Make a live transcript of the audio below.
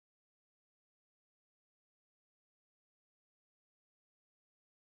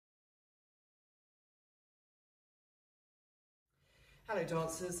Hello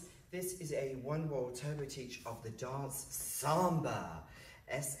dancers, this is a one world turbo teach of the dance Samba,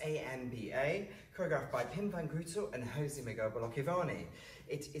 S.A.M.B.A, choreographed by Van Grootel and Miguel Belloque Vane.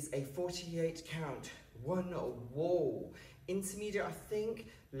 It is a 48 count, one wall, intermediate I think,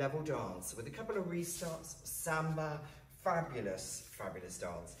 level dance with a couple of restarts, samba, fabulous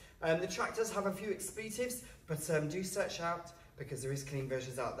dance. The track does have a few expletives, but do search out because there is clean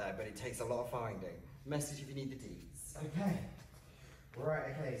versions out there, but it takes a lot of finding. Message if you need the deeds. Okay.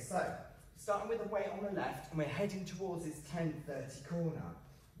 Right, okay, so starting with the weight on the left, and we're heading towards this 10-30 corner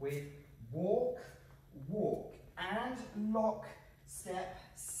with walk, walk, and lock, step,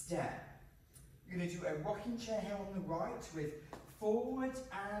 step. You're going to do a rocking chair here on the right with forward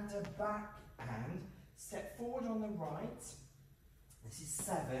and a back and step forward on the right. This is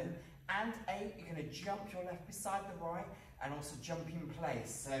 7 and 8. You're going to jump your left beside the right and also jump in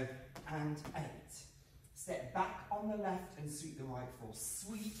place. So, and 8. Step back on the left and sweep the right for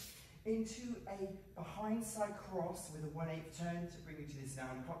sweep into a behind side cross with a 1/8 turn to bring you to this 9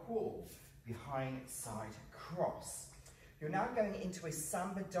 o'clock wall. Behind side cross. You're now going into a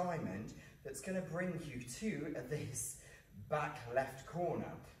samba diamond that's going to bring you to this back left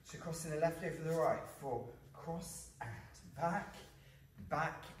corner. So crossing the left over the right for cross and back,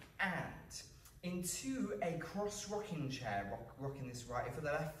 back and into a cross rocking chair, rocking this right over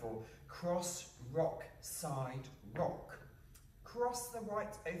the left for cross, rock, side, rock. Cross the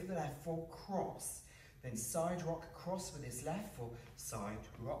right over the left for cross. Then side rock, cross with his left for side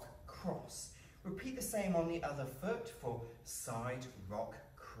rock, cross. Repeat the same on the other foot for side rock,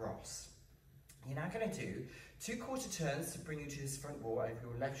 cross. You're now going to do 2 quarter turns to bring you to this front wall over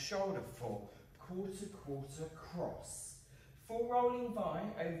your left shoulder for quarter, quarter, cross. 4 rolling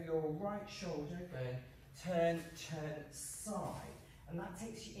vine over your right shoulder, going turn, turn, side. And that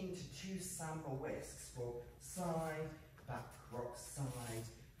takes you into 2 samba whisks for side, back, rock, side,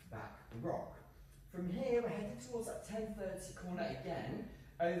 back, rock. From here, we're heading towards that 10-30 corner again,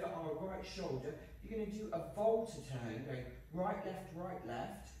 over our right shoulder. You're going to do a volta turn, going right,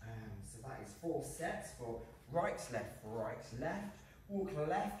 left. So that is 4 steps for right, left, walk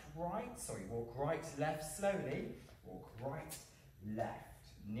left, right, walk right, left slowly, walk right, left.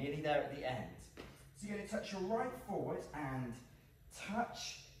 Nearly there at the end. So you're going to touch your right forward and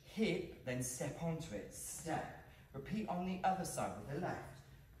touch, hip, then step onto it, step. Repeat on the other side with the left.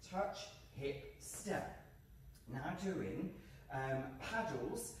 Touch, hip, step. Now doing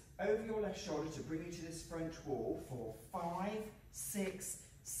paddles over your left shoulder to bring you to this front wall for 5, 6,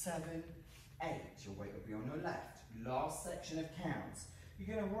 7, 8. Your weight will be on your left. Last section of counts.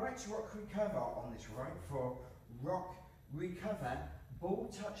 You're going to right rock recover on this right for rock recover,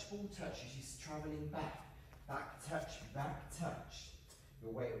 ball touch as you're travelling back. Back touch.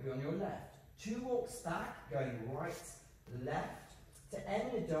 Your weight will be on your left. 2 walks back, going right, left. To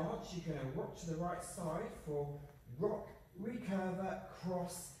end the dance, you're going to rock to the right side for rock, recover,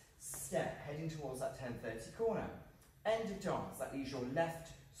 cross, step, heading towards that 10-30 corner. End of dance. That leaves your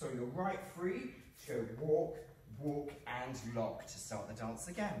your right free to go walk, walk, and lock to start the dance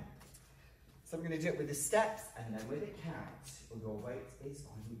again. So we're going to do it with the steps and then with the count. Your weight is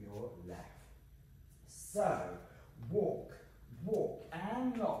on your left. So, walk, walk,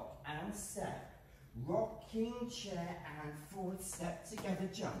 and lock, and step. Rocking chair and forward step together,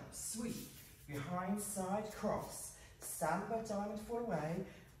 jump, sweep, behind side cross, samba diamond fall away,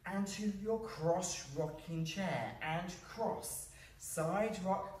 and to your cross rocking chair, and cross, side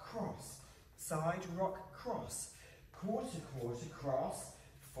rock cross, quarter, quarter cross,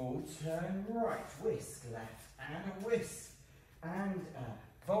 full turn right, whisk left, and a whisk, and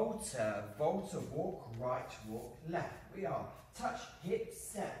a volta, volta, walk right, walk left. We are touch, hip,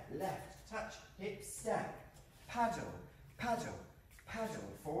 step, left, touch, hip, step, paddle, paddle,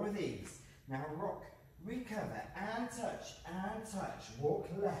 paddle, 4 of these. Now rock, recover, and touch, walk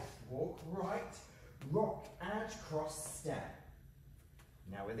left, walk right, rock, and cross, step.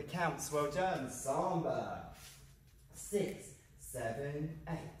 Now with the counts, well done, samba. 6, 7,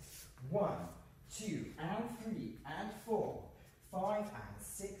 8. 1, 2, and 3, and 4. 5, and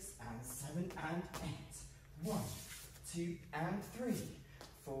 6, and 7, and 8. 1, 2, and 3.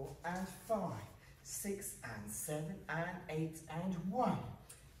 4, and 5. 6, and 7, and 8, and 1.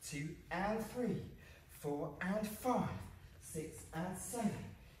 2, and 3. 4, and 5. 6, and 7.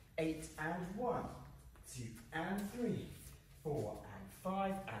 8, and 1. 2, and 3. 4, and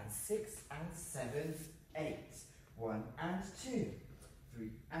 5, and 6, and 7, 8. 1, and 2.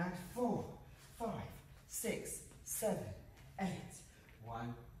 3, and 4. 5, 6, 7, 8.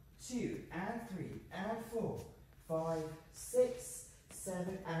 1, 2, and 3, and 4. 5, 6,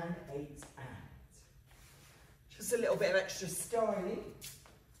 7, and 8, and. Just a little bit of extra styling.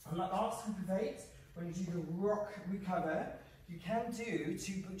 And like last group of 8, when you do the rock recover, you can do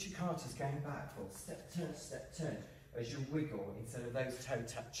 2 butcher carters going backwards. Step, turn, as you wiggle instead of those toe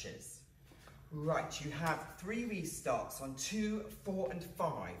touches. Right, you have 3 restarts on 2, 4 and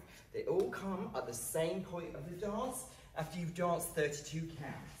 5. They all come at the same point of the dance after you've danced 32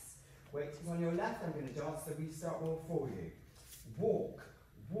 counts. Weights on your left, I'm going to dance the restart wall for you. Walk,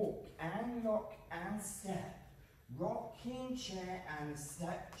 walk and lock and step. Rocking chair and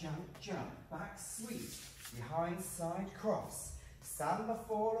step, jump, back sweep, behind side cross, samba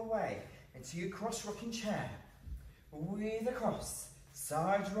fall away into your cross rocking chair, with a cross,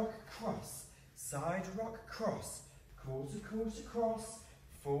 side rock cross, quarter cross,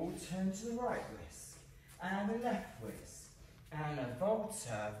 full turn to the right whisk, and the left whisk, and a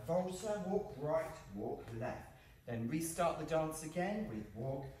volta, walk right, walk left, then restart the dance again with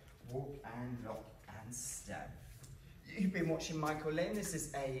walk, and lock and step. You've been watching Michael Lynn. This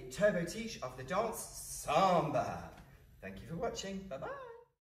is a turbo teach of the dance Samba. Thank you for watching. Bye-bye.